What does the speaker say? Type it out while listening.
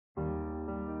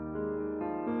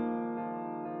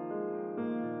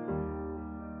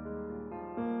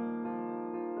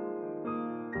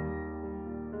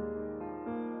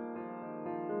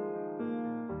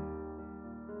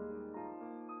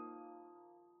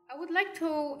I would like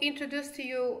to introduce to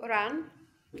you Ron.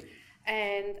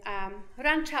 And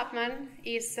Ron Chapman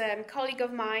is a colleague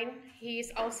of mine. He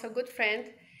is also a good friend.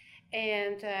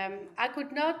 And I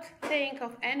could not think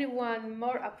of anyone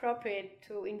more appropriate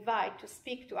to invite to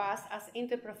speak to us as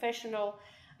interprofessional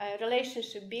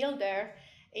relationship builder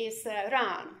is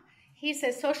Ron. He's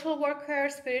a social worker,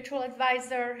 spiritual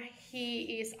advisor.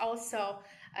 He is also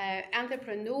an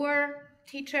entrepreneur,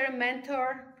 teacher,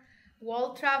 mentor,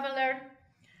 world traveler.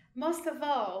 Most of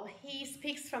all, he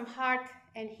speaks from heart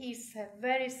and he's a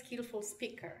very skillful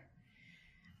speaker.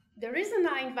 The reason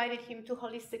I invited him to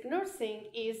holistic nursing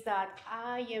is that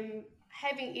I am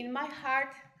having in my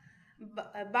heart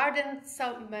a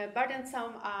burdensome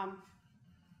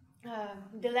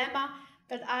dilemma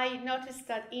that I noticed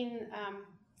that in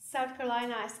South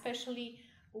Carolina especially,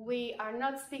 we are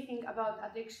not speaking about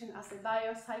addiction as a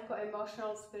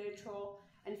bio-psycho-emotional, spiritual,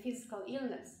 and physical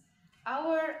illness.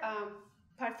 Our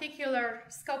particular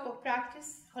scope of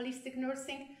practice, holistic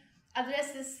nursing,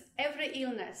 addresses every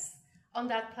illness on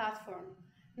that platform.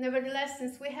 Nevertheless,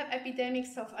 since we have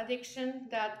epidemics of addiction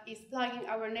that is plaguing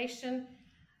our nation,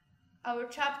 our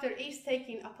chapter is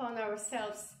taking upon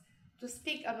ourselves to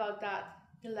speak about that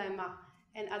dilemma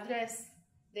and address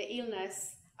the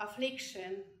illness,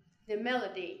 affliction, the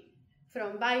melody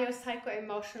from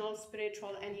bio-psycho-emotional,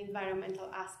 spiritual, and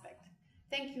environmental aspect.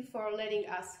 Thank you for letting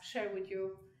us share with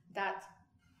you that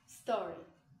story.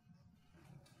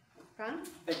 Ron?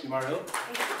 Thank you, Mario.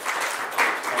 Thank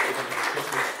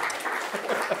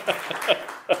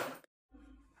you.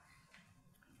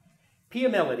 Pia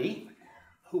Melody,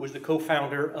 who was the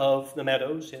co-founder of the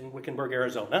Meadows in Wickenburg,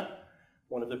 Arizona,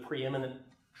 one of the preeminent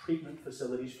treatment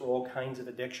facilities for all kinds of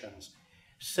addictions,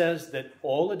 says that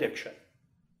all addiction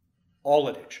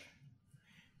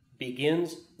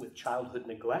begins with childhood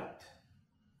neglect,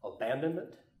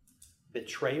 abandonment,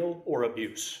 betrayal, or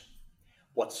abuse.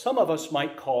 What some of us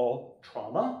might call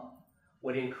trauma,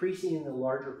 what increasingly in the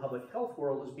larger public health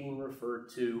world is being referred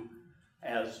to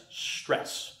as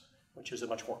stress, which is a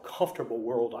much more comfortable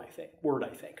word, I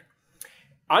think.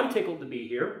 I'm tickled to be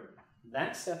here.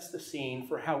 That sets the scene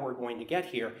for how we're going to get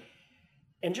here.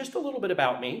 And just a little bit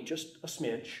about me, just a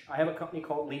smidge. I have a company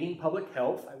called Leading Public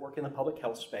Health. I work in the public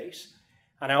health space.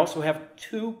 And I also have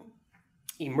two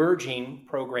emerging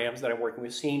programs that I'm working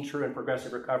with, Seeing True and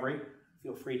Progressive Recovery.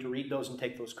 Feel free to read those and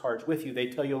take those cards with you. They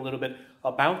tell you a little bit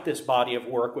about this body of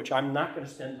work, which I'm not going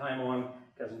to spend time on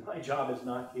because my job is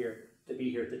not here to be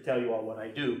here to tell you all what I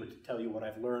do, but to tell you what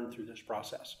I've learned through this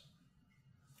process.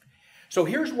 So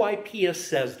here's why Pia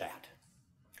says that.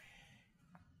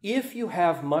 If you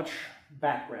have much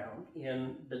background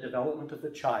in the development of the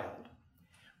child,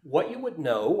 what you would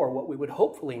know, or what we would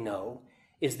hopefully know,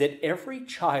 is that every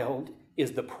child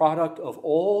is the product of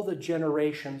all the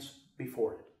generations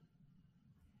before it.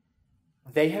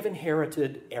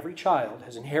 Every child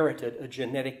has inherited a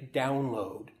genetic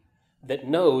download that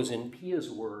knows, in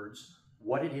Pia's words,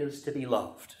 what it is to be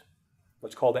loved.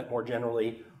 Let's call that more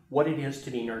generally, what it is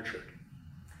to be nurtured.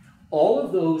 All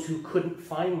of those who couldn't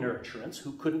find nurturance,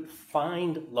 who couldn't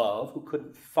find love, who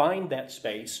couldn't find that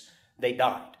space, they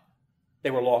died.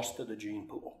 They were lost to the gene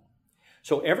pool.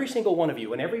 So every single one of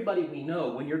you and everybody we know,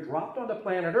 when you're dropped onto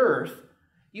planet Earth,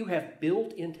 you have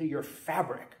built into your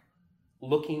fabric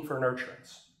looking for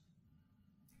nurturance.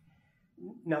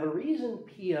 Now, the reason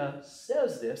Pia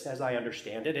says this, as I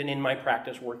understand it, and in my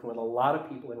practice working with a lot of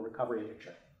people in recovery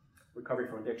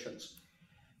from addictions,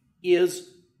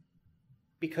 is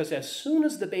because as soon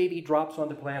as the baby drops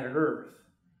onto planet Earth,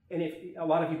 and a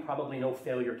lot of you probably know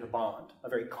failure to bond, a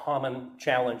very common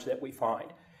challenge that we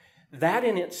find, that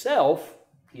in itself,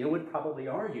 Pia would probably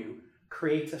argue,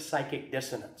 creates a psychic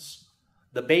dissonance.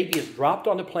 The baby is dropped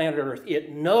onto planet Earth.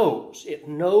 It knows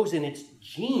in its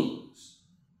genes.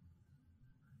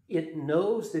 It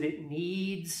knows that it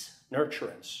needs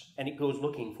nurturance, and it goes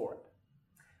looking for it.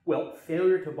 Well,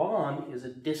 failure to bond is a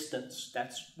distance.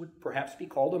 That would perhaps be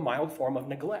called a mild form of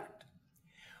neglect.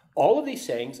 All of these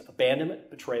things, abandonment,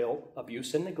 betrayal,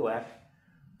 abuse, and neglect,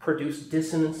 produce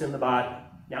dissonance in the body.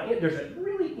 Now, there's a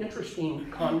really interesting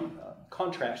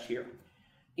contrast here.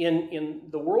 In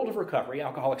the world of recovery,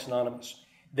 Alcoholics Anonymous,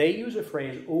 they use a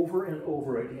phrase over and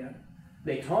over again.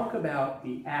 They talk about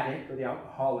the addict or the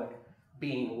alcoholic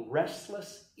being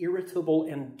restless, irritable,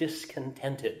 and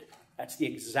discontented. That's the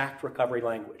exact recovery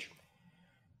language.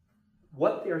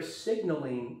 What they're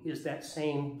signaling is that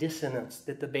same dissonance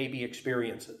that the baby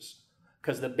experiences,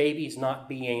 because the baby's not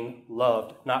being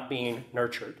loved, not being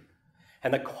nurtured.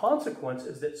 And the consequence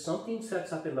is that something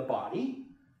sets up in the body,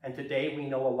 and today we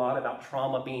know a lot about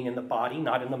trauma being in the body,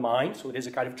 not in the mind, so it is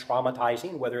a kind of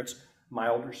traumatizing, whether it's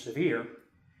mild or severe.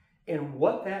 And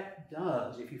what that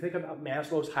does, if you think about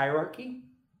Maslow's hierarchy,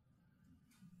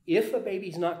 if a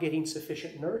baby's not getting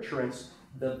sufficient nurturance,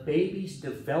 the baby's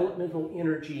developmental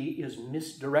energy is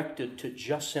misdirected to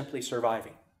just simply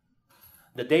surviving.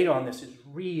 The data on this is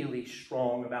really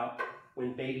strong about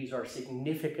when babies are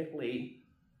significantly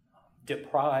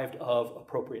deprived of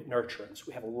appropriate nurturance.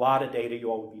 We have a lot of data. You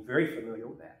all would be very familiar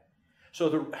with that.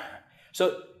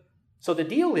 So the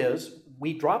deal is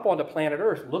we drop onto planet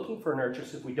Earth looking for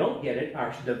nurturance. If we don't get it,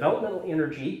 our developmental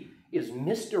energy is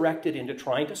misdirected into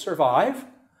trying to survive.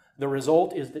 The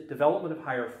result is that development of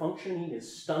higher functioning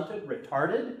is stunted,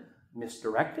 retarded,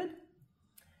 misdirected.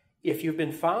 If you've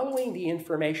been following the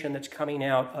information that's coming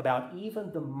out about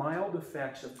even the mild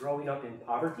effects of growing up in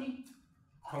poverty,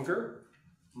 hunger,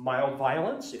 mild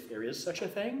violence, if there is such a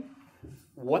thing,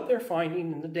 what they're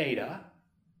finding in the data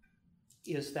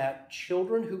is that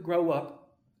children who grow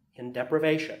up in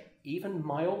deprivation, even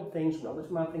mild things,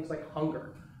 relatively mild things like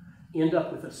hunger, end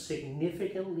up with a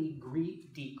significantly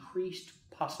decreased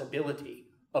possibility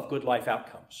of good life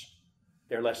outcomes.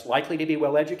 They're less likely to be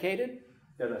well educated.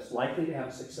 They're less likely to have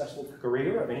a successful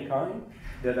career of any kind.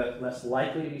 They're less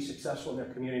likely to be successful in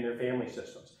their community and their family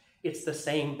systems. It's the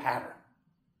same pattern.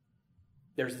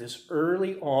 There's this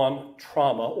early on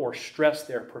trauma or stress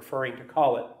they're preferring to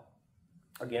call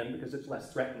it, again, because it's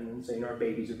less threatening than saying our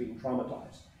babies are being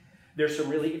traumatized. There's some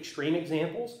really extreme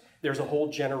examples. There's a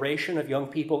whole generation of young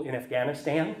people in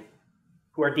Afghanistan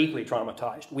who are deeply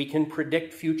traumatized. We can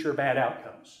predict future bad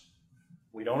outcomes.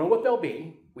 We don't know what they'll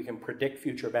be. We can predict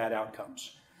future bad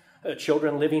outcomes.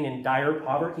 Children living in dire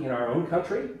poverty in our own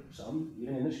country, some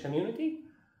even in this community,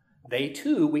 they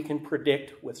too, we can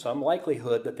predict with some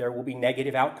likelihood that there will be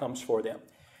negative outcomes for them.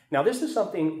 Now, this is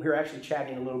something we were actually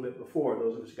chatting a little bit before,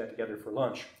 those of us who got together for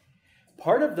lunch.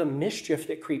 Part of the mischief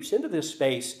that creeps into this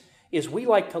space is we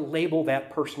like to label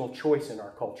that personal choice in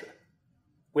our culture.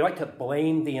 We like to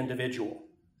blame the individual.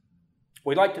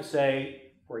 We like to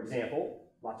say, for example,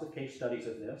 lots of case studies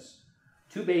of this,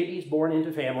 2 babies born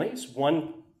into families,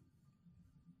 one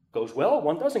goes well,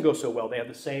 one doesn't go so well. They have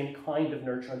the same kind of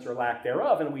nurturance or lack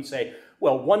thereof, and we say,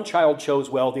 well, one child chose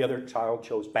well, the other child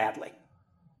chose badly.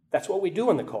 That's what we do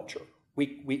in the culture.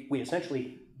 We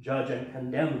essentially judge and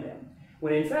condemn them.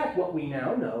 When in fact, what we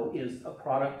now know is a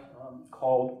product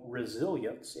called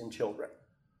resilience in children.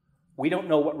 We don't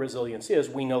know what resilience is.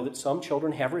 We know that some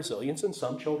children have resilience and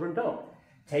some children don't.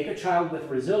 Take a child with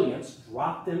resilience,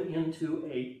 drop them into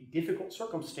a difficult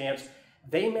circumstance,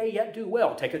 they may yet do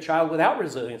well. Take a child without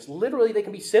resilience, literally they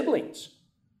can be siblings.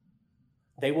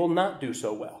 They will not do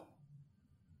so well.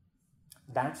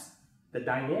 That's the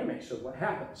dynamics of what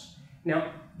happens.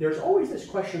 Now, there's always this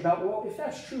question about, well, if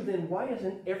that's true, then why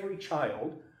isn't every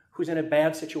child who's in a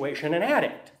bad situation an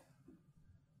addict?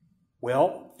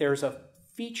 Well, there's a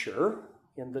feature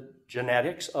in the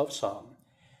genetics of some.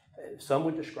 Some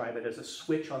would describe it as a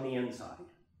switch on the inside.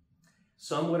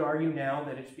 Some would argue now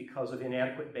that it's because of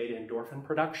inadequate beta endorphin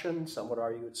production. Some would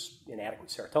argue it's inadequate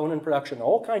serotonin production,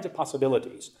 all kinds of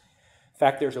possibilities. In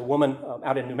fact, there's a woman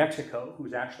out in New Mexico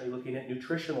who's actually looking at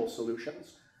nutritional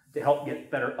solutions to help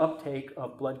get better uptake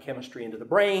of blood chemistry into the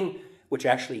brain, which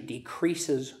actually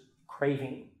decreases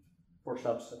craving for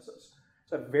substances.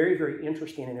 It's a very, very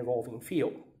interesting and evolving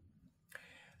field.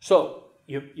 So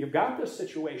you've got this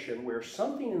situation where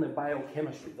something in the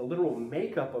biochemistry, the literal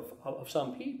makeup of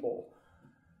some people,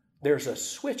 there's a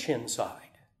switch inside.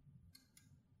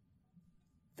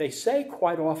 They say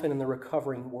quite often in the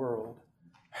recovering world,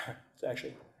 it's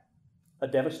actually a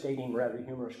devastating, rather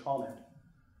humorous comment,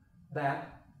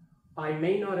 that I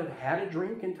may not have had a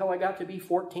drink until I got to be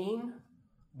 14,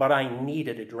 but I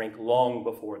needed a drink long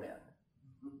before then.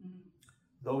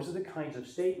 Those are the kinds of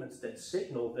statements that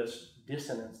signal this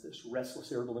dissonance, this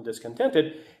restless, irritable, and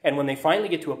discontented. And when they finally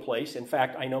get to a place, in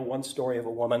fact, I know one story of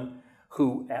a woman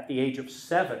who, at the age of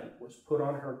 7, was put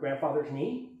on her grandfather's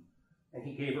knee, and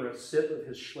he gave her a sip of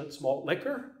his Schlitz malt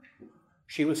liquor.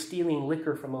 She was stealing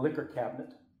liquor from the liquor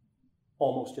cabinet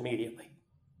almost immediately.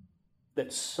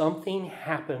 That something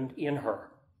happened in her.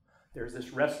 There's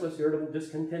this restless, irritable,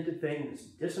 discontented thing, this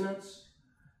dissonance.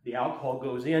 The alcohol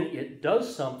goes in, it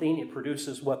does something, it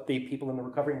produces what the people in the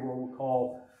recovering world would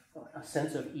call a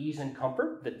sense of ease and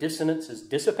comfort. The dissonance is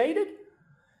dissipated,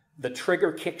 the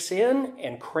trigger kicks in,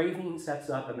 and craving sets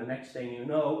up, and the next thing you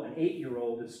know, an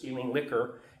 8-year-old is stealing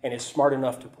liquor and is smart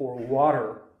enough to pour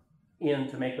water in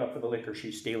to make up for the liquor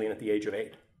she's stealing at the age of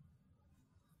 8.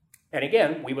 And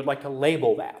again, we would like to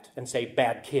label that and say,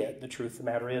 bad kid. The truth of the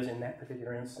matter is, in that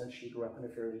particular instance, she grew up in a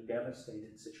fairly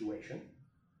devastated situation.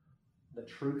 The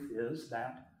truth is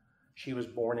that she was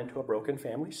born into a broken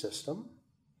family system.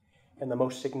 And the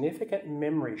most significant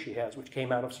memory she has, which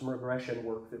came out of some regression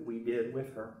work that we did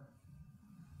with her,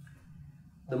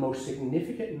 the most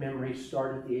significant memory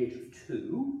started at the age of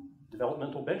 2,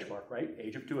 developmental benchmark, right?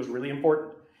 Age of 2 is really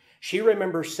important. She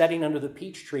remembers sitting under the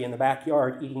peach tree in the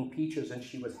backyard eating peaches, and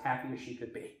she was happy as she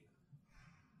could be.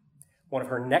 One of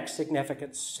her next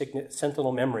significant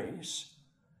sentinel memories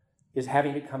is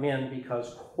having to come in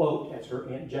because, quote, as her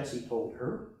Aunt Jessie told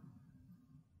her,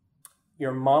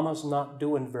 "Your mama's not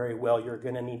doing very well. You're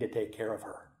going to need to take care of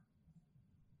her."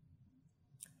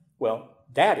 Well,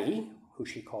 Daddy, who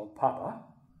she called Papa,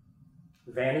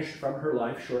 vanished from her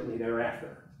life shortly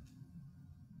thereafter.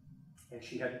 And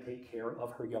she had to take care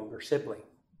of her younger sibling.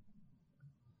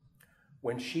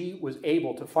 When she was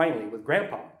able to finally, with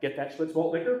Grandpa, get that Schlitz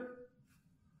malt liquor,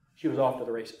 she was off to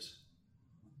the races.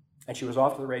 And she was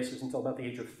off to the races until about the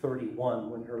age of 31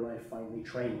 when her life finally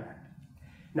train wrecked.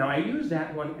 Now, I use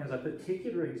that one as a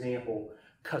particular example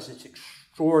because it's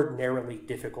extraordinarily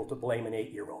difficult to blame an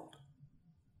 8-year-old.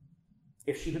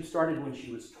 If she had started when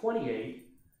she was 28, it'd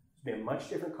be a much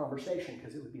different conversation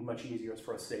because it would be much easier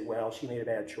for us to say, well, she made a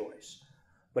bad choice.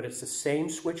 But it's the same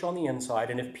switch on the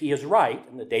inside, and if P is right,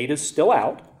 and the data's still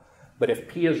out, but if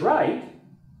P is right,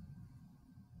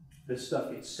 this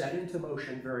stuff gets set into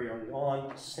motion very early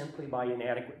on simply by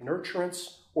inadequate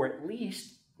nurturance, or at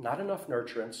least not enough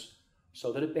nurturance,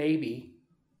 so that a baby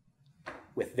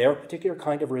with their particular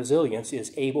kind of resilience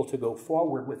is able to go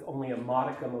forward with only a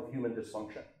modicum of human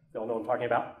dysfunction. You all know what I'm talking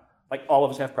about? Like, all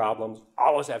of us have problems,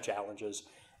 all of us have challenges,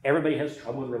 everybody has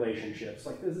trouble with relationships.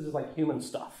 Like, this is like human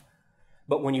stuff.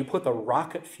 But when you put the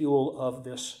rocket fuel of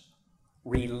this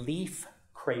relief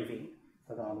craving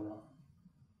phenomenon,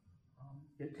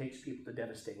 it takes people to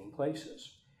devastating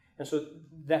places. And so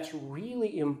that's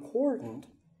really important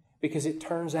because it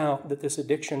turns out that this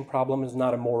addiction problem is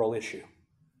not a moral issue.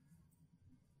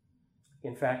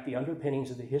 In fact, the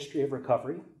underpinnings of the history of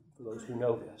recovery, for those who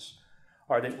know this,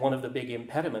 are that one of the big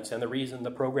impediments, and the reason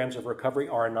the programs of recovery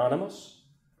are anonymous,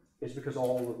 is because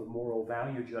all of the moral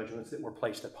value judgments that were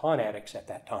placed upon addicts at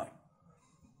that time.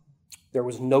 There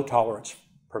was no tolerance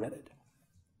permitted.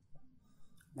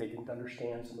 They didn't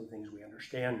understand some of the things we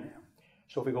understand now.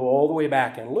 So if we go all the way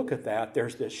back and look at that,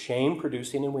 there's this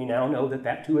shame-producing, and we now know that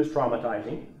that too is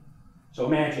traumatizing. So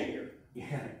imagine here,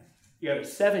 you have a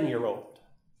 7-year-old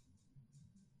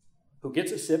who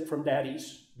gets a sip from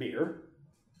Daddy's beer.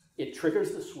 It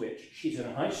triggers the switch. She's in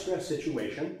a high-stress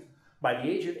situation. By the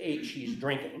age of 8, she's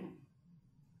drinking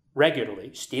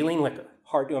regularly, stealing liquor.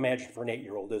 Hard to imagine for an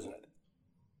 8-year-old, isn't it?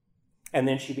 And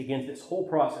then she begins this whole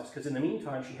process, because in the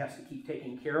meantime, she has to keep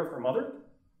taking care of her mother,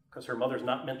 because her mother's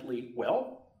not mentally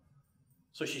well.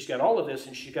 So she's got all of this,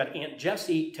 and she's got Aunt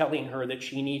Jessie telling her that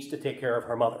she needs to take care of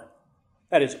her mother.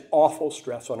 That is awful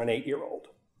stress on an 8-year-old.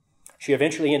 She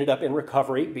eventually ended up in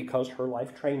recovery because her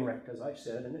life train wrecked, as I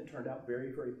said, and it turned out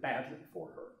very, very badly for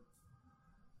her.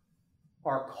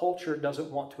 Our culture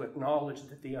doesn't want to acknowledge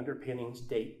that the underpinnings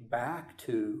date back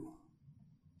to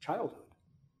childhood.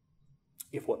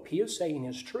 If what P is saying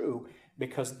is true,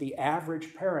 because the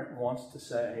average parent wants to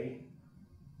say,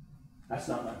 that's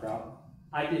not my problem.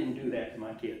 I didn't do that to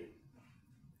my kid.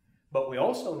 But we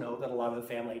also know that a lot of the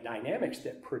family dynamics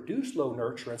that produce low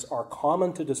nurturance are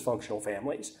common to dysfunctional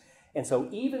families. And so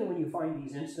even when you find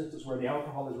these instances where the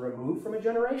alcohol is removed from a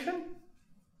generation,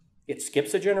 it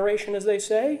skips a generation, as they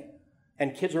say,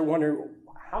 and kids are wondering,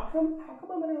 how come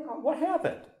I'm an alcoholic? What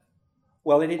happened?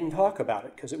 Well, they didn't talk about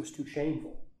it because it was too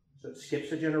shameful. So it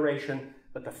skips a generation,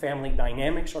 but the family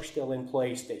dynamics are still in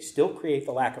place. They still create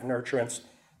the lack of nurturance.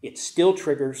 It still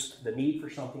triggers the need for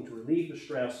something to relieve the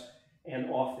stress, and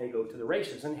off they go to the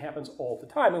races. And it happens all the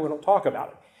time, and we don't talk about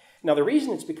it. Now, the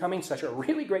reason it's becoming such a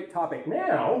really great topic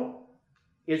now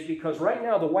is because right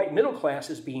now the white middle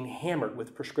class is being hammered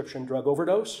with prescription drug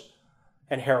overdose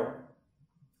and heroin.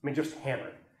 I mean, just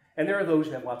hammered. And there are those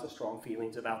who have lots of strong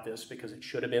feelings about this because it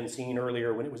should have been seen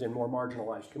earlier when it was in more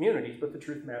marginalized communities, but the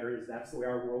truth of the matter is that's the way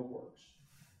our world works.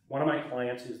 One of my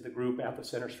clients is the group at the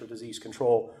Centers for Disease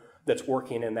Control that's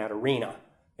working in that arena,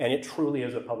 and it truly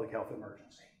is a public health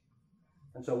emergency.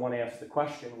 And so one asks the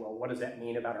question, well, what does that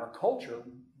mean about our culture?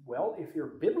 Well, if you're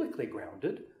biblically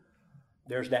grounded,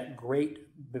 there's that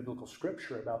great biblical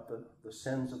scripture about the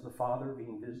sins of the father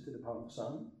being visited upon the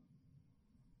son.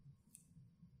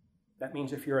 That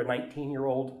means if you're a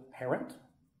 19-year-old parent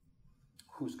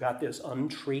who's got this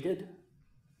untreated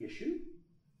issue,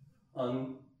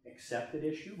 unaccepted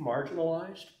issue,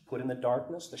 marginalized, put in the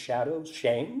darkness, the shadows,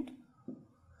 shamed,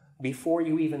 before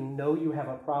you even know you have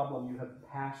a problem, you have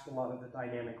passed a lot of the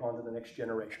dynamic on to the next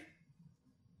generation.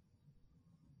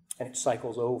 And it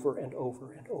cycles over and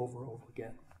over and over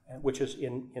again which is,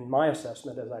 in my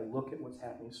assessment, as I look at what's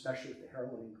happening, especially with the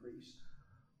heroin increase,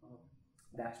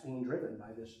 that's being driven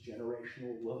by this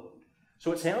generational load.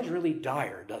 So it sounds really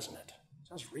dire, doesn't it? It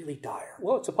sounds really dire.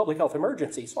 Well, it's a public health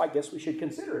emergency, so I guess we should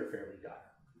consider it fairly dire.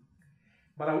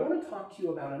 But I want to talk to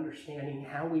you about understanding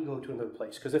how we go to another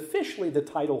place, because officially the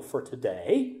title for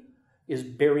today is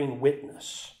Bearing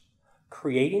Witness,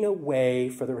 creating a way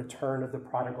for the return of the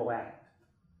prodigal addict,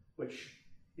 which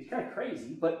is kind of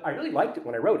crazy, but I really liked it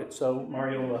when I wrote it, so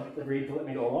Mario agreed to let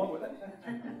me go along with it.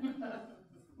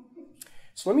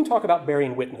 So let me talk about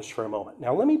bearing witness for a moment.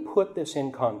 Now let me put this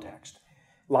in context.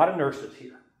 A lot of nurses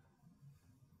here.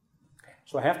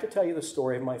 So I have to tell you the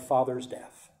story of my father's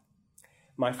death.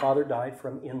 My father died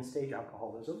from end-stage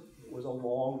alcoholism. It was a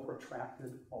long,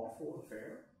 protracted, awful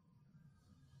affair.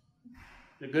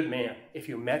 He's a good man. If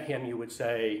you met him, you would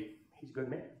say, he's a good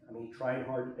man. I mean, he tried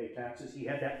hard to pay taxes. He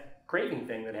had that craving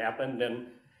thing that happened, and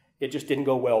it just didn't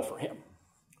go well for him.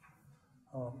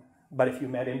 But if you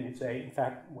met him, you'd say, in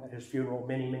fact, at his funeral,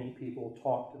 many, many people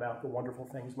talked about the wonderful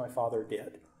things my father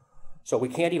did. So we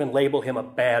can't even label him a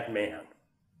bad man.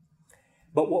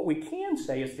 But what we can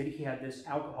say is that he had this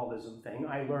alcoholism thing.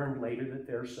 I learned later that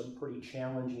there's some pretty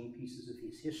challenging pieces of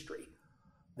his history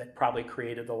that probably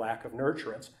created the lack of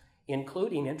nurturance,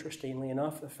 including, interestingly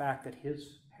enough, the fact that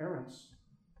his parents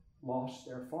lost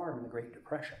their farm in the Great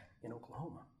Depression in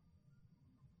Oklahoma.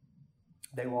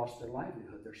 They lost their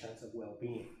livelihood, their sense of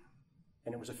well-being.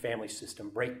 And it was a family system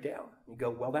breakdown. You go,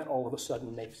 well, that all of a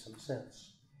sudden makes some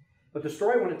sense. But the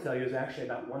story I want to tell you is actually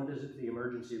about one visit to the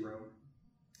emergency room,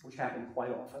 which happened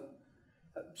quite often.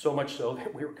 So much so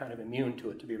that we were kind of immune to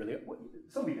it, to be really,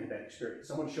 some people had that experience.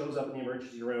 Someone shows up in the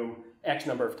emergency room X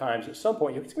number of times. At some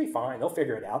point, it's going to be fine. They'll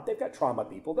figure it out. They've got trauma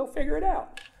people. They'll figure it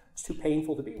out. It's too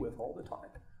painful to be with all the time.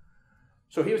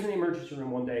 So he was in the emergency room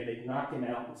one day. They knocked him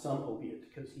out with some opiate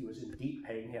because he was in deep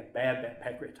pain. He had bad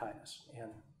pancreatitis.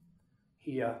 And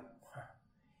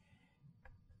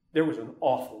there was an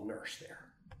awful nurse there.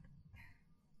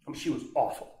 I mean, she was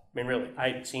awful. I mean, really, I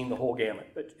had seen the whole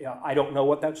gamut. But I don't know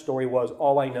what that story was.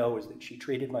 All I know is that she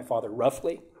treated my father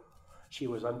roughly. She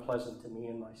was unpleasant to me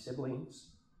and my siblings.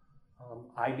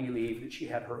 I believe that she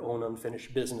had her own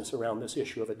unfinished business around this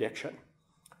issue of addiction.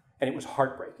 And it was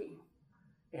heartbreaking.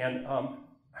 And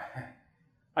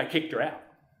I kicked her out.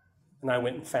 And I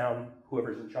went and found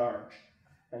whoever's in charge.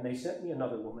 And they sent me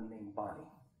another woman named Bonnie.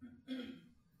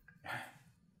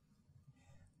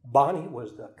 Bonnie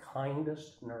was the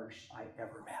kindest nurse I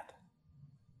ever met.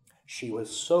 She was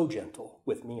so gentle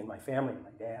with me and my family and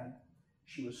my dad.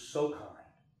 She was so kind.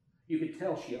 You could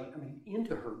tell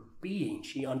into her being,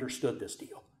 she understood this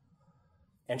deal.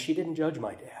 And she didn't judge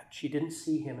my dad. She didn't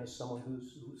see him as someone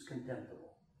who's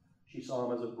contemptible. She saw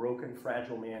him as a broken,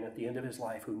 fragile man at the end of his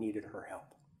life who needed her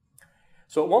help.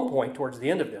 So at one point, towards the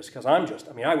end of this, because I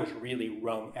was really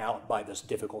wrung out by this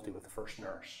difficulty with the first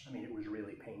nurse. I mean, it was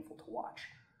really painful to watch.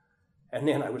 And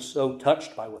then I was so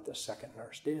touched by what this second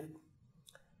nurse did.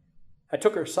 I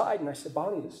took her aside and I said,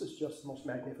 Bonnie, this is just the most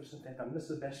magnificent thing. This is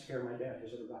the best care my dad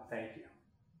has ever got. Thank you.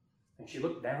 And she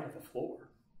looked down at the floor.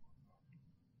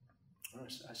 And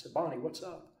I said, Bonnie, what's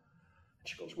up? And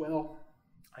she goes, well,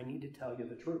 I need to tell you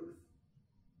the truth.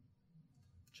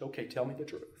 It's okay, tell me the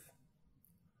truth.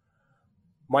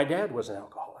 My dad was an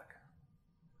alcoholic.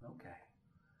 Okay.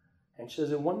 And she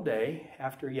says that one day,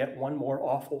 after yet one more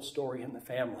awful story in the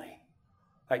family,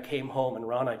 I came home and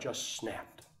Ron, I just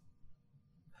snapped.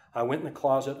 I went in the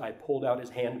closet, I pulled out his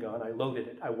handgun, I loaded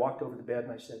it, I walked over to the bed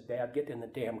and I said, Dad, get in the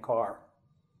damn car.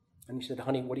 And he said,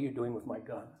 honey, what are you doing with my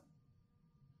gun?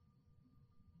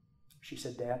 She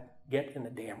said, Dad, get in the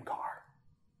damn car.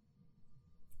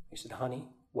 He said, honey,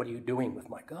 what are you doing with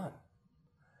my gun?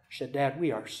 She said, Dad,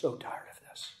 we are so tired of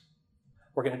this.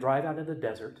 We're going to drive out into the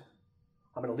desert.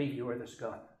 I'm going to leave you with this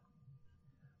gun.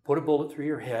 Put a bullet through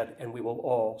your head and we will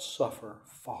all suffer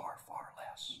far, far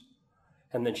less.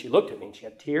 And then she looked at me and she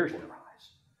had tears in her eyes.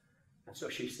 And so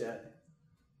she said,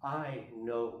 I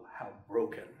know how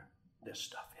broken this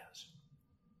stuff is.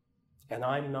 And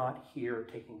I'm not here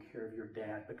taking care of your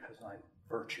dad because I'm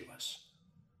virtuous.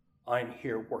 I'm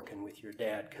here working with your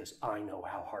dad because I know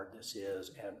how hard this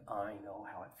is and I know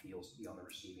how it feels to be on the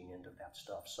receiving end of that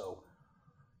stuff. So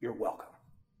you're welcome.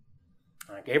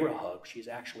 And I gave her a hug. She's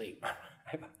actually, I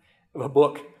have a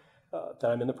book that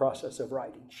I'm in the process of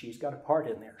writing. She's got a part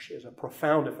in there. She has a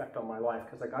profound effect on my life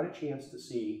because I got a chance to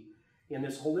see in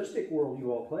this holistic world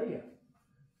you all play in,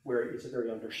 where it's a very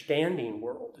understanding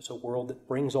world. It's a world that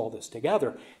brings all this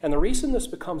together. And the reason this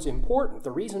becomes important,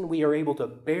 the reason we are able to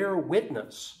bear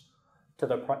witness to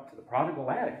the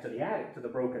prodigal addict, to the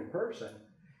broken person,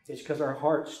 is because our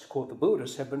hearts, to quote the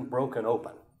Buddhists, have been broken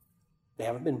open. They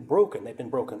haven't been broken. They've been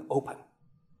broken open.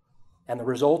 And the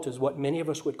result is what many of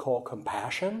us would call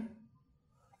compassion,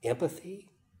 empathy,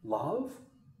 love,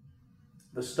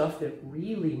 the stuff that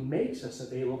really makes us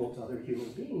available to other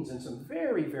human beings in some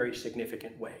very, very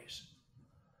significant ways.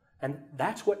 And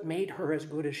that's what made her as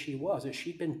good as she was, is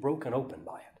she'd been broken open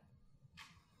by it.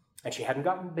 And she hadn't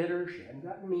gotten bitter, she hadn't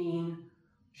gotten mean,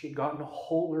 she'd gotten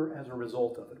wholer as a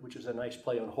result of it, which is a nice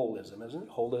play on holism, isn't it?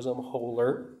 Holism,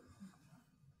 wholer.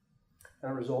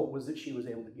 And the result was that she was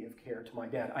able to give care to my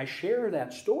dad. I share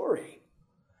that story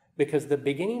because the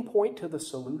beginning point to the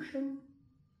solution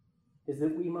is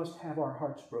that we must have our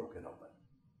hearts broken open.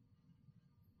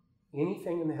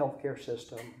 Anything in the healthcare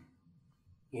system,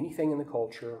 anything in the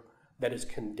culture that is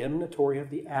condemnatory of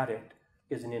the addict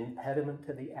is an impediment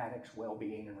to the addict's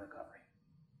well-being and recovery.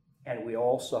 And we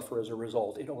all suffer as a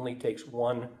result. It only takes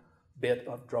one bit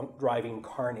of drunk driving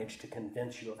carnage to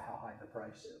convince you of how high the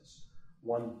price is.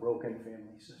 One broken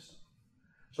family system.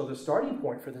 So the starting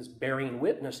point for this bearing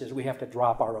witness is we have to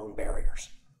drop our own barriers.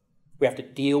 We have to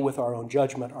deal with our own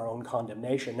judgment, our own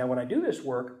condemnation. Now, when I do this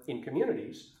work in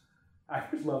communities, I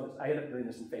always love this. I end up doing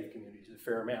this in faith communities a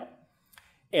fair amount.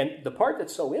 And the part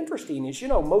that's so interesting is,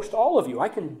 most all of you, I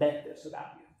can bet this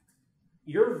about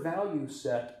you. Your value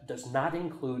set does not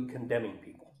include condemning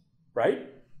people, right?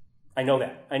 I know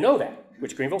that.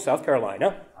 Which Greenville, South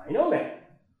Carolina, I know that.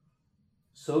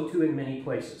 So too in many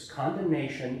places.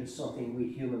 Condemnation is something we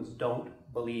humans don't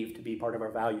believe to be part of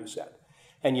our value set.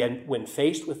 And yet, when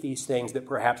faced with these things that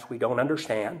perhaps we don't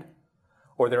understand,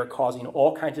 or that are causing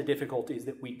all kinds of difficulties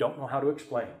that we don't know how to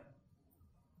explain,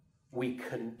 we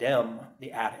condemn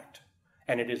the addict.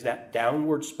 And it is that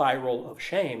downward spiral of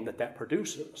shame that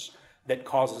produces that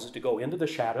causes us to go into the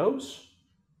shadows,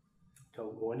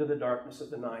 to go into the darkness of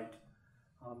the night.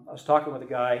 I was talking with a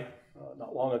guy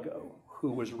not long ago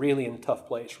who was really in a tough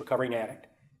place, recovering addict.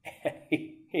 And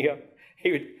he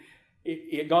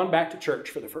had gone back to church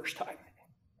for the first time.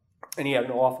 And he had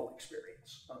an awful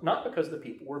experience. Not because the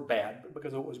people were bad, but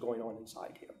because of what was going on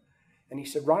inside him. And he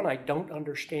said, Ron, I don't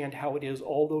understand how it is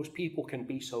all those people can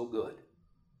be so good.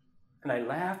 And I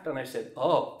laughed and I said,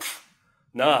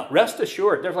 nah, rest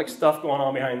assured, there's like stuff going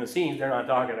on behind the scenes they're not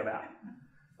talking about.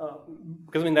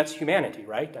 Because, that's humanity,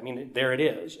 right? There it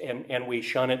is. And we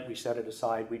shun it, we set it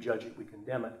aside, we judge it, we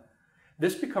condemn it.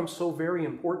 This becomes so very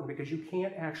important because you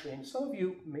can't actually, and some of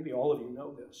you, maybe all of you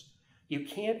know this, you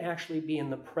can't actually be in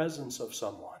the presence of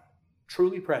someone,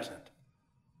 truly present,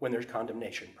 when there's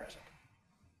condemnation present.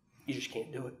 You just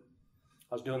can't do it.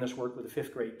 I was doing this work with a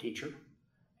 5th grade teacher,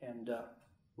 and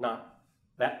not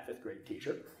that 5th grade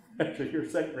teacher. Actually, you're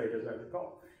 2nd grade, as I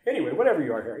recall. Anyway, whatever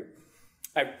you are, Harry.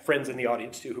 I have friends in the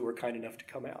audience, too, who were kind enough to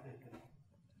come out.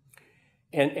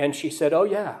 And she said, oh,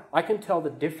 yeah, I can tell the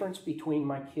difference between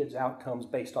my kids' outcomes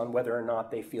based on whether or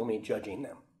not they feel me judging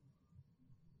them.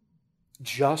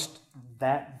 Just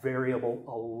that variable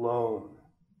alone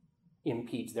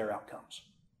impedes their outcomes.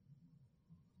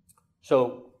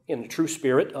 So, in the true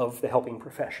spirit of the helping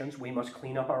professions, we must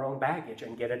clean up our own baggage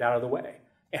and get it out of the way.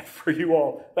 And for you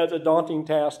all, that's a daunting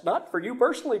task, not for you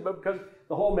personally, but because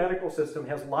the whole medical system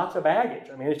has lots of baggage.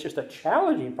 It's just a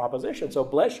challenging proposition, so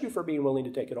bless you for being willing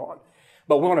to take it on.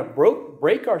 But we want to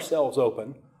break ourselves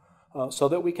open so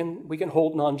that we can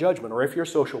hold non-judgment. Or if you're a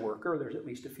social worker, there's at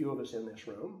least a few of us in this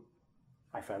room.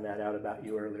 I found that out about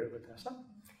you earlier, Bethesda.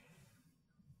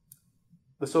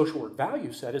 The social work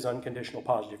value set is unconditional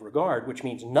positive regard, which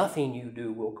means nothing you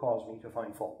do will cause me to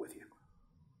find fault with you.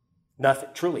 Nothing,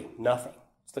 truly nothing.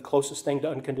 It's the closest thing to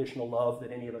unconditional love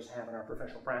that any of us have in our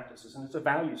professional practices, and it's a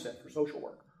value set for social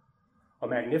work. A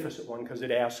magnificent one because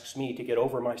it asks me to get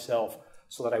over myself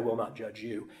so that I will not judge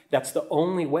you. That's the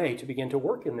only way to begin to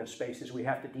work in this space is we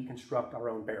have to deconstruct our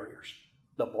own barriers,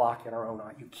 the block in our own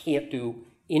eye. You can't do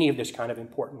any of this kind of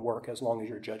important work as long as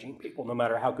you're judging people, no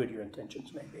matter how good your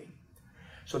intentions may be.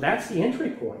 So that's the entry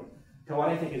point to what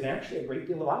I think is actually a great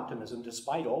deal of optimism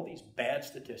despite all these bad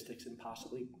statistics and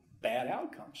possibly bad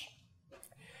outcomes.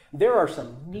 There are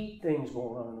some neat things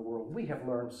going on in the world. We have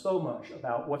learned so much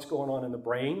about what's going on in the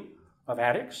brain of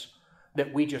addicts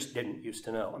that we just didn't used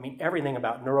to know. Everything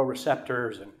about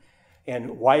neuroreceptors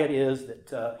and why it is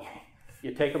that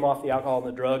you take them off the alcohol and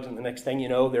the drugs, and the next thing you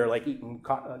know, they're like eating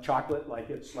chocolate like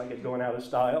it's going out of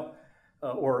style.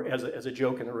 Or as a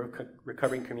joke in the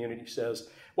recovering community says,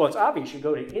 well, it's obvious you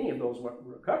go to any of those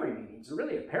recovery meetings. It's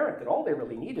really apparent that all they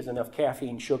really need is enough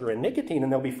caffeine, sugar, and nicotine,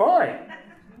 and they'll be fine.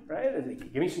 Right? And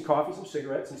give me some coffee, some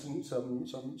cigarettes, and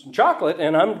some chocolate,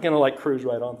 and I'm going to cruise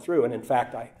right on through. And in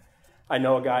fact, I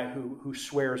know a guy who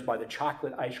swears by the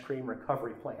chocolate ice cream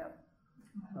recovery plan.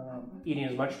 Eating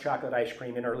as much chocolate ice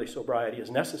cream in early sobriety as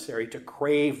necessary to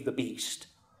crave the beast.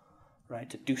 right?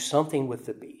 To do something with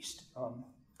the beast.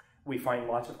 We find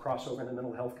lots of crossover in the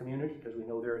mental health community because we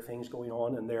know there are things going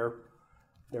on in their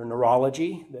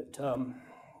neurology that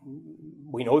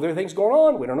we know there are things going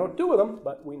on. We don't know what to do with them,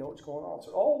 but we know what's going on.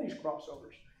 So all these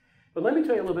crossovers. But let me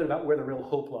tell you a little bit about where the real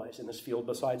hope lies in this field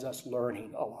besides us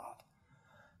learning a lot.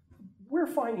 We're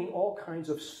finding all kinds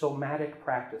of somatic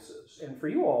practices. And for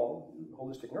you all,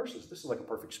 holistic nurses, this is like a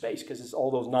perfect space because it's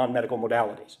all those non-medical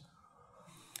modalities.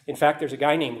 In fact, there's a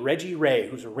guy named Reggie Ray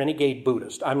who's a renegade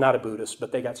Buddhist. I'm not a Buddhist,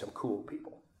 but they got some cool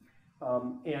people.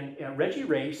 And Reggie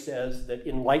Ray says that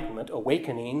enlightenment,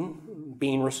 awakening,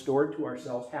 being restored to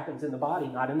ourselves happens in the body,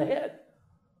 not in the head.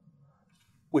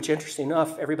 Which, interesting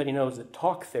enough, everybody knows that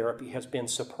talk therapy has been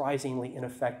surprisingly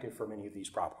ineffective for many of these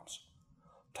problems.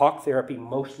 Talk therapy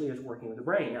mostly is working with the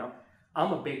brain. Now,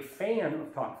 I'm a big fan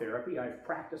of talk therapy. I've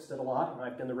practiced it a lot, and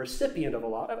I've been the recipient of a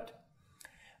lot of it.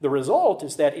 The result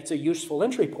is that it's a useful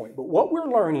entry point. But what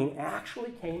we're learning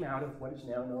actually came out of what is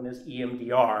now known as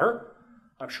EMDR.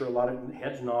 I'm sure a lot of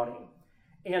heads nodding.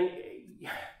 And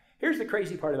here's the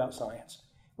crazy part about science.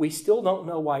 We still don't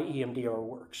know why EMDR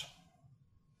works.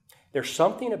 There's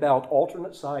something about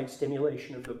alternate side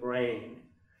stimulation of the brain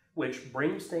which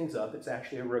brings things up. It's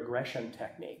actually a regression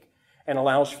technique and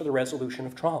allows for the resolution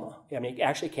of trauma. I mean, it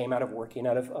actually came out of working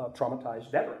out of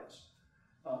traumatized veterans.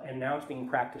 And now it's being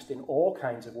practiced in all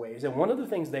kinds of ways. And one of the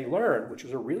things they learned, which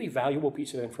was a really valuable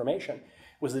piece of information,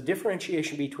 was the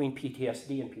differentiation between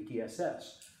PTSD and PTSS,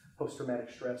 post-traumatic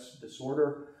stress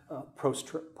disorder,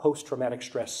 post-traumatic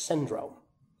stress syndrome.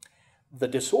 The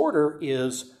disorder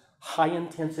is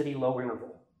high-intensity,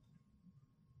 low-interval.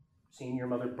 Seeing your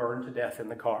mother burned to death in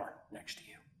the car next to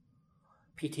you.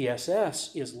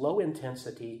 PTSS is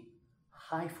low-intensity,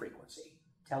 high-frequency,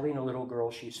 telling a little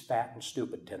girl she's fat and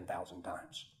stupid 10,000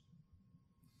 times.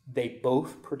 They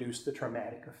both produce the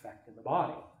traumatic effect in the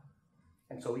body.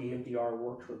 And so EMDR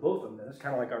works with both of them. It's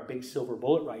kind of like our big silver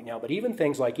bullet right now. But even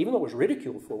things like, even though it was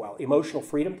ridiculed for a while, emotional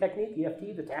freedom technique,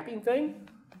 EFT, the tapping thing,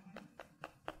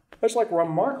 that's like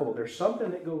remarkable. There's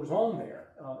something that goes on there.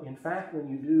 In fact, when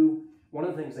you do, one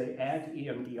of the things they add to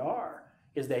EMDR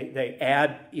is they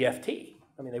add EFT.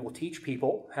 I mean, they will teach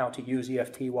people how to use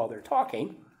EFT while they're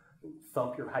talking.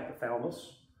 Thump your hypothalamus.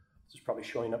 This is probably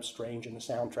showing up strange in the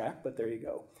soundtrack, but there you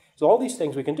go. So all these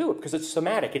things we can do it because it's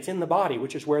somatic. It's in the body,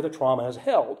 which is where the trauma is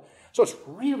held. So it's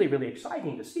really, really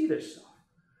exciting to see this stuff.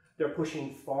 They're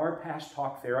pushing far past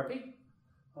talk therapy.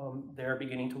 They're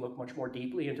beginning to look much more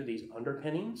deeply into these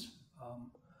underpinnings.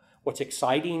 What's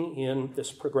exciting in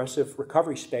this progressive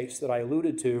recovery space that I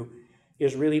alluded to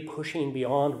is really pushing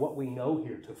beyond what we know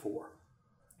heretofore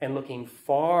and looking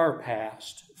far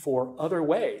past for other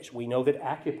ways. We know that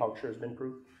acupuncture has been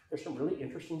proved. There's some really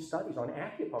interesting studies on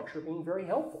acupuncture being very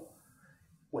helpful.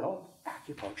 Well,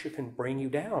 acupuncture can bring you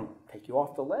down, take you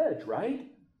off the ledge, right?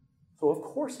 So of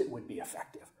course it would be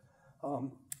effective.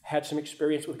 Had some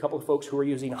experience with a couple of folks who were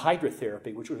using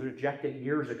hydrotherapy, which was rejected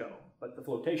years ago, but the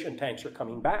flotation tanks are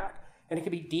coming back, and it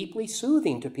can be deeply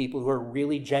soothing to people who are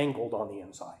really jangled on the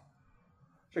inside.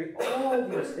 So all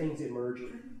these things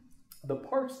emerging. The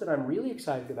parts that I'm really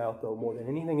excited about, though, more than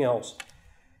anything else,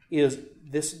 is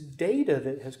this data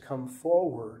that has come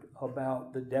forward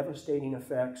about the devastating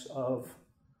effects of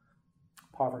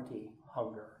poverty,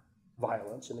 hunger,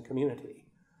 violence in the community.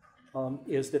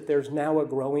 Is that there's now a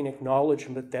growing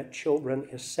acknowledgement that children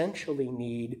essentially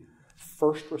need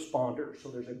first responders. So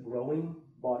there's a growing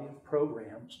body of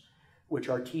programs which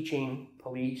are teaching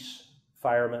police,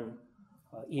 firemen,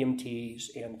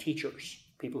 EMTs, and teachers,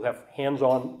 people who have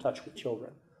hands-on touch with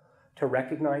children, to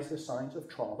recognize the signs of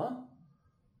trauma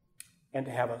and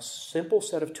to have a simple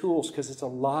set of tools, because it's a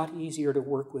lot easier to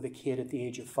work with a kid at the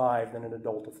age of 5 than an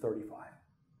adult of 35.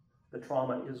 The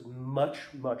trauma is much,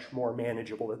 much more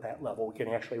manageable at that level. We can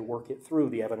actually work it through,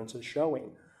 the evidence is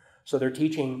showing. So they're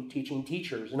teaching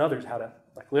teachers and others how to,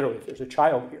 like literally, if there's a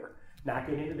child here, not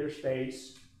get into their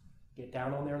space, get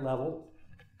down on their level,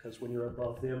 because when you're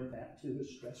above them, that too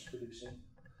is stress-producing.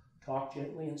 Talk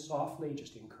gently and softly,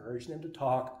 just encourage them to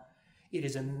talk. It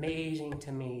is amazing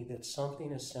to me that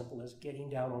something as simple as getting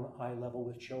down on eye level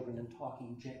with children and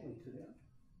talking gently to them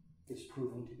is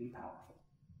proving to be powerful.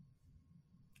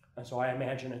 And so I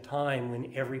imagine a time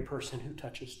when every person who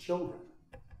touches children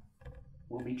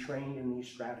will be trained in these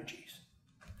strategies,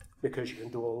 because you can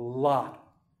do a lot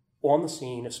on the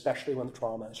scene, especially when the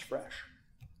trauma is fresh.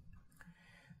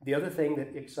 The other thing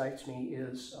that excites me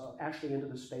is actually into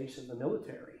the space of the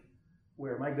military,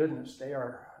 where, my goodness, they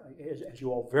are, as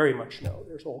you all very much know,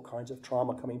 there's all kinds of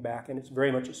trauma coming back, and it's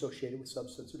very much associated with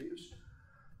substance abuse.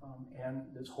 And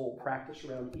this whole practice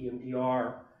around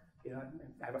EMDR You know,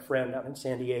 I have a friend out in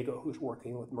San Diego who's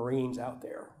working with Marines out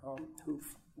there.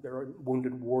 They're a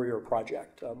Wounded Warrior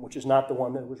Project, which is not the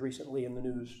one that was recently in the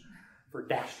news for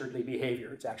dastardly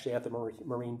behavior. It's actually at the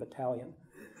Marine Battalion.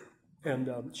 And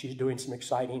she's doing some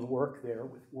exciting work there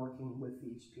with working with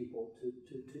these people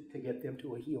to get them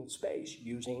to a healed space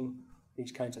using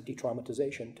these kinds of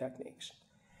de-traumatization techniques.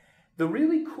 The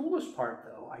really coolest part,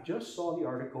 though, I just saw the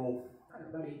article, I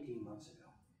don't know, about 18 months ago,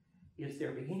 is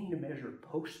they're beginning to measure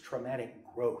post-traumatic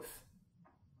growth.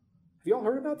 Have you all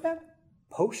heard about that?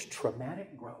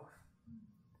 Post-traumatic growth.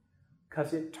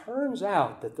 Because it turns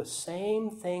out that the same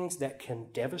things that can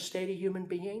devastate a human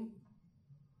being,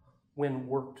 when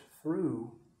worked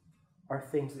through, are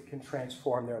things that can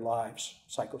transform their lives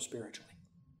psychospiritually.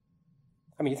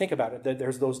 I mean, you think about it,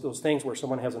 there's those things where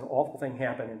someone has an awful thing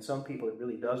happen, and some people it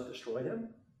really does destroy them.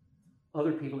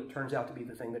 Other people, it turns out to be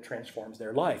the thing that transforms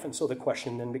their life. And so the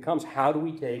question then becomes, how do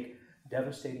we take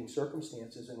devastating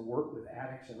circumstances and work with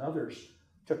addicts and others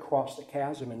to cross the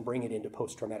chasm and bring it into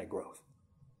post-traumatic growth?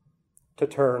 To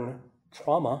turn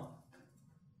trauma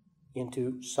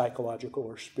into psychological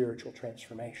or spiritual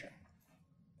transformation.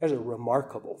 That's a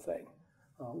remarkable thing.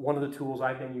 One of the tools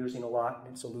I've been using a lot,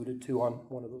 and it's alluded to on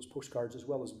one of those postcards as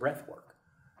well, is breath work.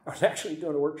 I was actually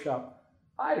doing a workshop,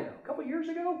 I don't know, a couple years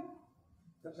ago.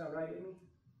 Does that sound right, Amy?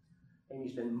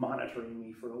 Amy's been monitoring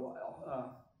me for a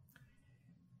while.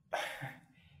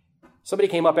 Somebody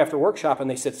came up after workshop and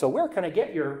they said, so where can I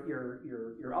get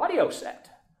your audio set?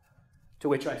 To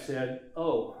which I said,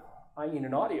 oh, I need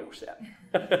an audio set.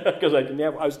 Because I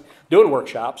was doing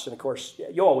workshops, and of course,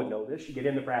 you all would know this. You get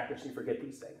into practice and you forget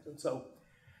these things. And so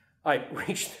I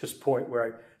reached this point where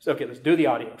I said, okay, let's do the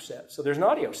audio set. So there's an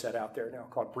audio set out there now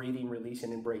called Breathing,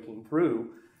 Releasing, and Breaking Through,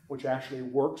 which actually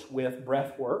works with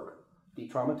breath work,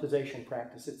 de-traumatization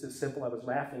practice. It's as simple. I was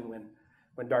laughing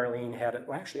when Darlene had it.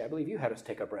 Well, actually, I believe you had us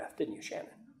take a breath, didn't you,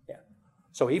 Shannon? Yeah.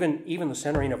 So even the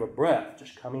centering of a breath,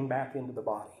 just coming back into the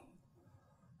body.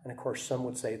 And of course, some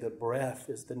would say the breath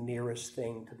is the nearest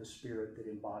thing to the spirit that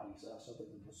embodies us other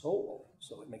than the soul.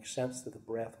 So it makes sense that the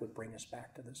breath would bring us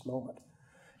back to this moment.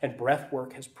 And breath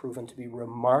work has proven to be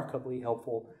remarkably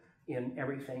helpful in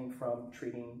everything from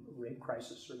treating rape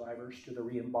crisis survivors to the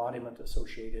re-embodiment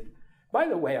associated. By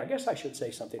the way, I guess I should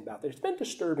say something about this. It's been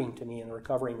disturbing to me in the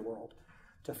recovering world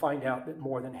to find out that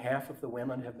more than half of the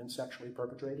women have been sexually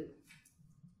perpetrated.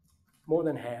 More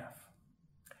than half.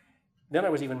 Then I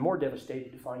was even more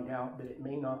devastated to find out that it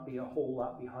may not be a whole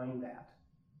lot behind that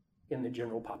in the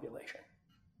general population.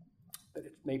 That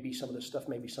it may be some of this stuff,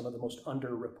 maybe some of the most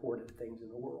underreported things in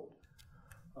the world.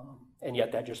 And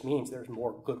yet that just means there's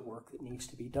more good work that needs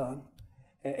to be done.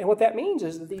 And what that means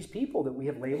is that these people that we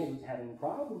have labeled as having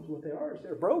problems, what they are is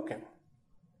they're broken.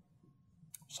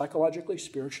 Psychologically,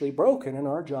 spiritually broken. And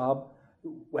our job,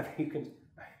 whether you can...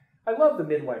 I love the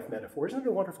midwife metaphor. Isn't it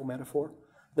a wonderful metaphor?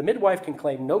 The midwife can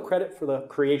claim no credit for the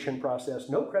creation process,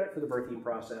 no credit for the birthing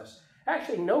process,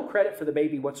 actually no credit for the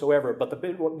baby whatsoever, but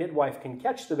the midwife can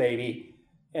catch the baby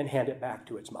and hand it back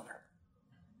to its mother.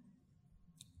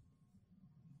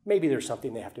 Maybe there's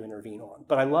something they have to intervene on.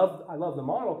 But I love the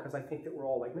model because I think that we're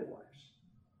all like midwives.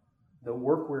 The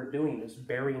work we're doing is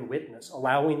bearing witness,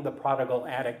 allowing the prodigal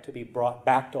addict to be brought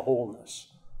back to wholeness.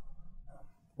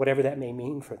 Whatever that may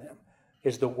mean for them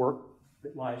is the work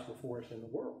that lies before us in the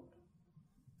world.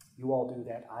 You all do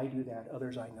that, I do that,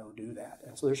 others I know do that.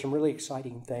 And so there's some really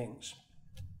exciting things.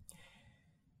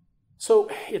 So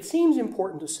it seems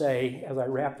important to say, as I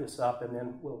wrap this up, and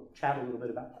then we'll chat a little bit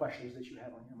about questions that you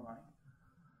have on your mind.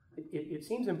 It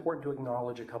seems important to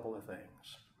acknowledge a couple of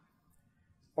things.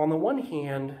 On the one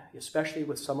hand, especially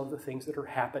with some of the things that are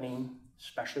happening,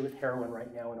 especially with heroin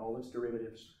right now and all its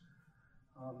derivatives,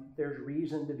 there's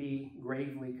reason to be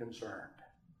gravely concerned.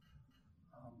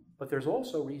 But there's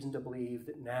also reason to believe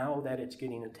that now that it's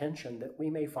getting attention, that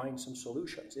we may find some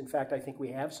solutions. In fact, I think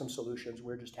we have some solutions.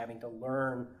 We're just having to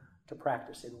learn to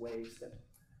practice in ways that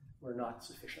we're not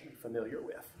sufficiently familiar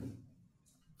with.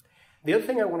 The other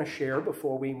thing I want to share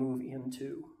before we move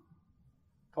into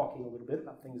talking a little bit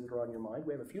about things that are on your mind,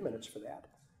 we have a few minutes for that,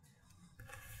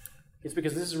 is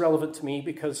because this is relevant to me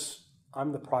because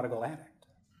I'm the prodigal addict.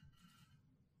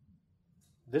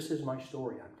 This is my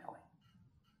story I'm telling.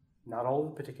 Not all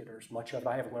the particulars. Much of it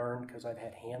I have learned because I've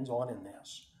had hands-on in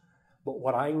this. But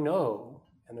what I know,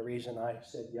 and the reason I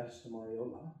said yes to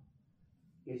Mariola,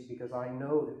 is because I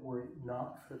know that were it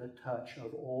not for the touch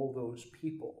of all those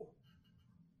people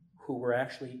who were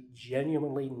actually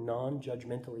genuinely,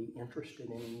 non-judgmentally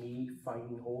interested in me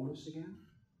finding wholeness again,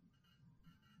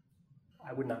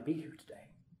 I would not be here today.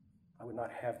 I would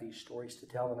not have these stories to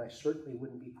tell, and I certainly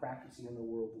wouldn't be practicing in the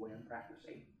world the way I'm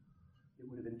practicing it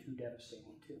would have been too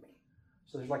devastating to me.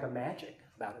 So there's like a magic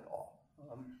about it all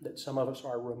that some of us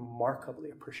are remarkably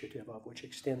appreciative of, which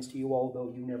extends to you,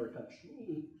 although you never touched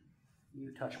me,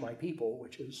 you touch my people,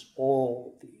 which is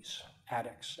all these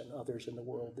addicts and others in the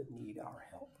world that need our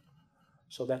help.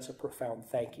 So that's a profound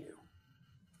thank you,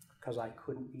 because I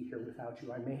couldn't be here without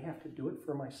you. I may have to do it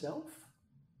for myself,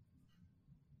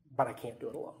 but I can't do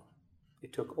it alone.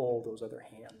 It took all those other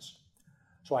hands.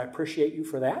 So I appreciate you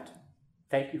for that.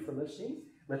 Thank you for listening.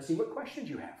 Let's see what questions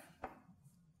you have.